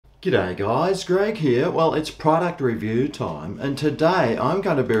G'day guys, Greg here. Well, it's product review time, and today I'm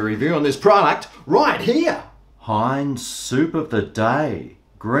going to be reviewing this product right here. Heinz Soup of the Day.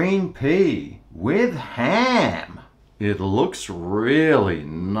 Green pea with ham. It looks really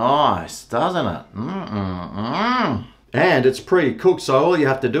nice, doesn't it? And it's pre-cooked, so all you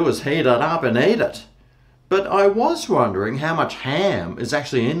have to do is heat it up and eat it. But I was wondering how much ham is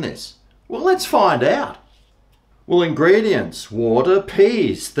actually in this. Well, let's find out. Well, ingredients: water,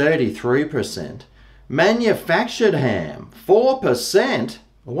 peas 33%, manufactured ham 4%.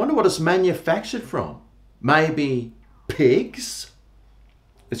 I wonder what it's manufactured from. Maybe pigs?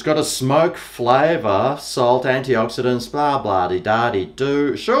 It's got a smoke flavour, salt, antioxidants, blah blah de da de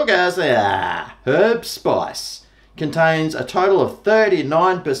do, sugars, herb spice. Contains a total of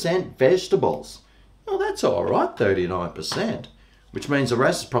 39% vegetables. Oh, that's alright, 39%, which means the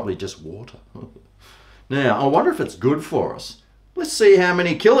rest is probably just water. Now, I wonder if it's good for us. Let's see how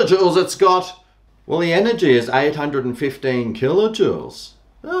many kilojoules it's got. Well, the energy is 815 kilojoules.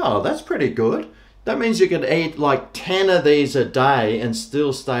 Oh, that's pretty good. That means you could eat like 10 of these a day and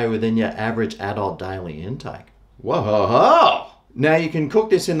still stay within your average adult daily intake. Whoa! Now, you can cook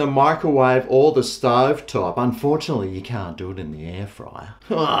this in the microwave or the stove top. Unfortunately, you can't do it in the air fryer.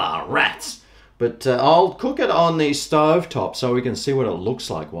 Ah, rats! But I'll cook it on the stove top so we can see what it looks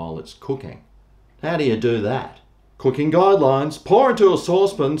like while it's cooking. How do you do that? Cooking guidelines: pour into a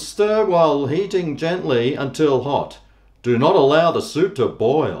saucepan, stir while heating gently until hot. Do not allow the soup to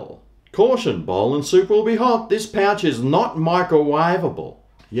boil. Caution, bowl and soup will be hot. This pouch is not microwavable.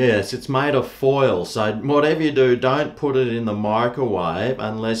 Yes, it's made of foil, so whatever you do, don't put it in the microwave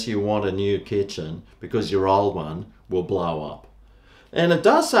unless you want a new kitchen, because your old one will blow up. And it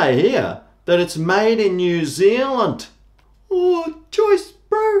does say here that it's made in New Zealand. Oh, choice,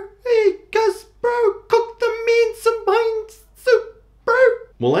 bro. Hey, cuz, bro, cook the me in some Heinz soup, bro.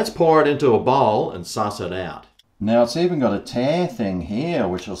 Well, let's pour it into a bowl and suss it out. Now, it's even got a tear thing here,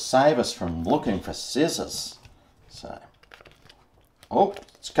 which will save us from looking for scissors. So, oh,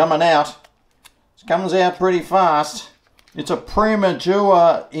 it's coming out. It comes out pretty fast. It's a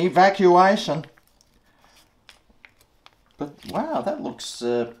premature evacuation. But wow, that looks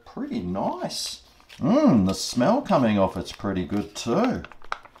pretty nice. The smell coming off it's pretty good too.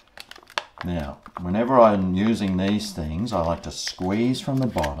 Now, whenever I'm using these things, I like to squeeze from the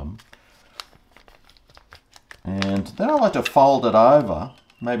bottom. And then I like to fold it over,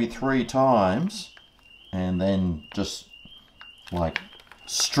 maybe 3 times, and then just like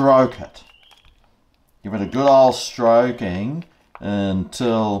stroke it. Give it a good old stroking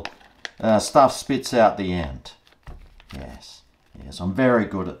until stuff spits out the end. Yes, I'm very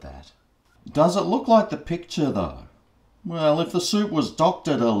good at that. Does it look like the picture though? Well, if the soup was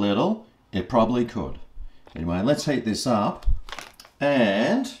doctored a little, it probably could. Anyway, let's heat this up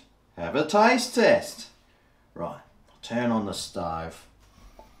and have a taste test. Right, turn on the stove.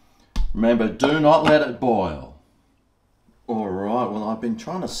 Remember, do not let it boil. Alright, well, I've been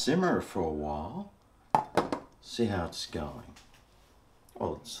trying to simmer it for a while. See how it's going.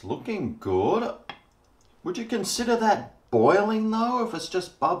 Well, it's looking good. Would you consider that boiling though, if it's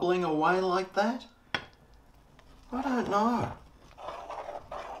just bubbling away like that? I don't know.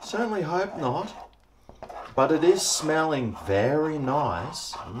 Certainly hope not. But it is smelling very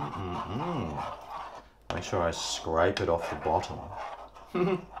nice. Make sure I scrape it off the bottom.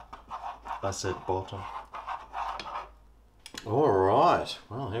 I said bottom. Alright,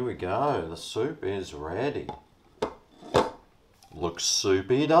 well, here we go. The soup is ready. Looks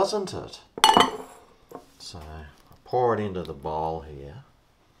soupy, doesn't it? So, I pour it into the bowl here.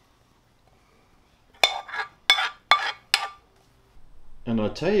 And I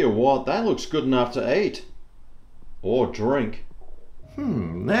tell you what, that looks good enough to eat. Or drink.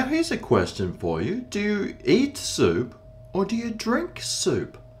 Now here's a question for you. Do you eat soup or do you drink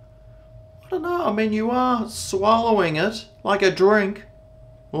soup? I don't know, I mean, you are swallowing it like a drink,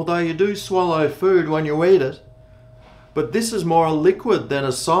 although you do swallow food when you eat it. But this is more a liquid than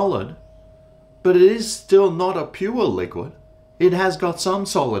a solid. But it is still not a pure liquid. It has got some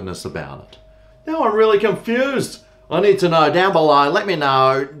solidness about it. Now I'm really confused. I need to know down below. Let me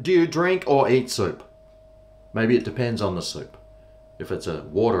know, do you drink or eat soup? Maybe it depends on the soup. If it's a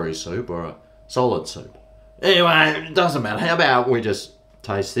watery soup or a solid soup. Anyway, it doesn't matter. How about we just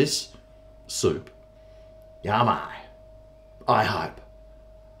taste this soup? Yummy. I hope.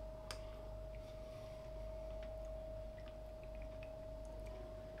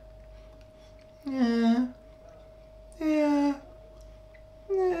 Yeah.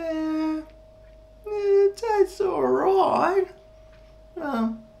 It tastes alright.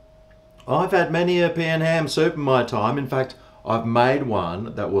 I've had many a Pea and Ham Soup in my time. In fact, I've made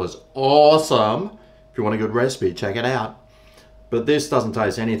one that was awesome. If you want a good recipe, check it out. But this doesn't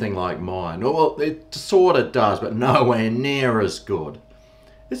taste anything like mine. Well, it sort of does, but nowhere near as good.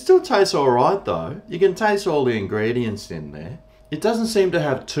 It still tastes alright though. You can taste all the ingredients in there. It doesn't seem to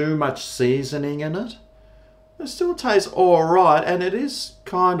have too much seasoning in it. It still tastes alright, and it is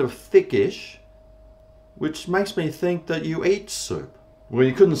kind of thickish, which makes me think that you eat soup. Well,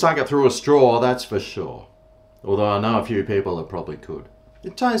 you couldn't suck it through a straw, that's for sure. Although I know a few people that probably could.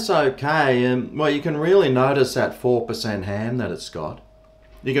 It tastes okay, and well, you can really notice that 4% ham that it's got.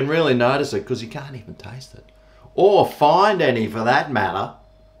 You can really notice it because you can't even taste it. Or find any for that matter.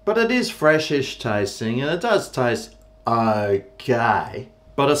 But it is freshish tasting, and it does taste okay.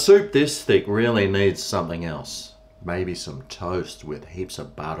 But a soup this thick really needs something else. Maybe some toast with heaps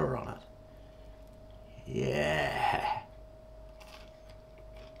of butter on it. Yeah.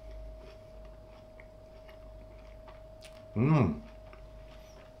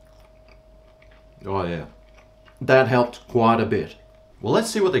 Oh yeah, that helped quite a bit. Well, let's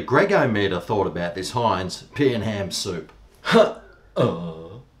see what the Gregometer thought about this Heinz Pea and Ham Soup.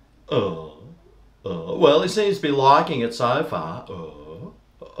 Well, he seems to be liking it so far.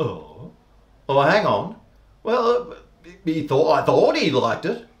 Oh, hang on. Well, I thought he liked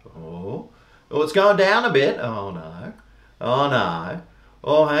it. Oh, it's going down a bit. Oh no. Oh no.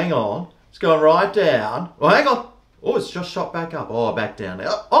 Oh, hang on. It's going right down. Oh, hang on. Oh, it's just shot back up. Oh, back down.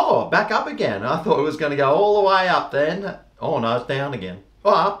 Oh, back up again. I thought it was going to go all the way up then. Oh, no, it's down again. Oh,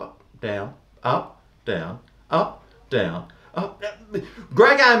 up, down, up, down, up, down, up.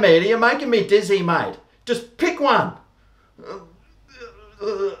 Gregometer, you're making me dizzy, mate. Just pick one.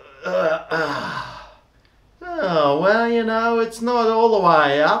 Oh, well, you know, it's not all the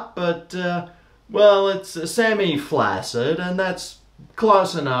way up, but, well, it's semi-flaccid, and that's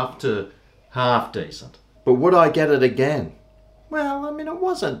close enough to half decent. But would I get it again? Well, I mean, it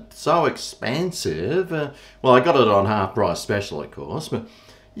wasn't so expensive. Well, I got it on half price special, of course, but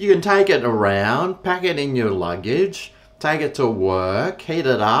you can take it around, pack it in your luggage, take it to work, heat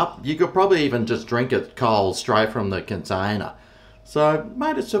it up. You could probably even just drink it cold straight from the container. So,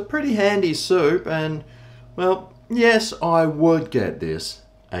 mate, it's a pretty handy soup, and, well, yes, I would get this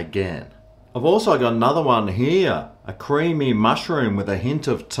again. I've also got another one here, a creamy mushroom with a hint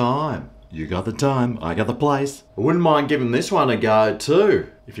of thyme. You got the time, I got the place. I wouldn't mind giving this one a go too.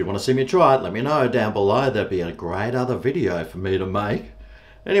 If you want to see me try it, let me know down below. That'd be a great other video for me to make.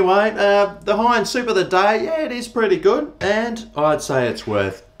 Anyway, the Heinz Soup of the day, yeah, it is pretty good. And I'd say it's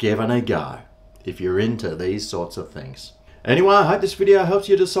worth giving a go if you're into these sorts of things. Anyway, I hope this video helps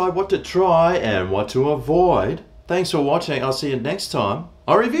you decide what to try and what to avoid. Thanks for watching. I'll see you next time.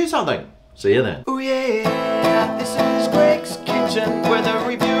 I'll review something. See you then. Oh yeah, this is Greg's Kitchen, where the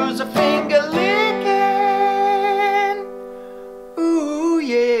reviews are famous.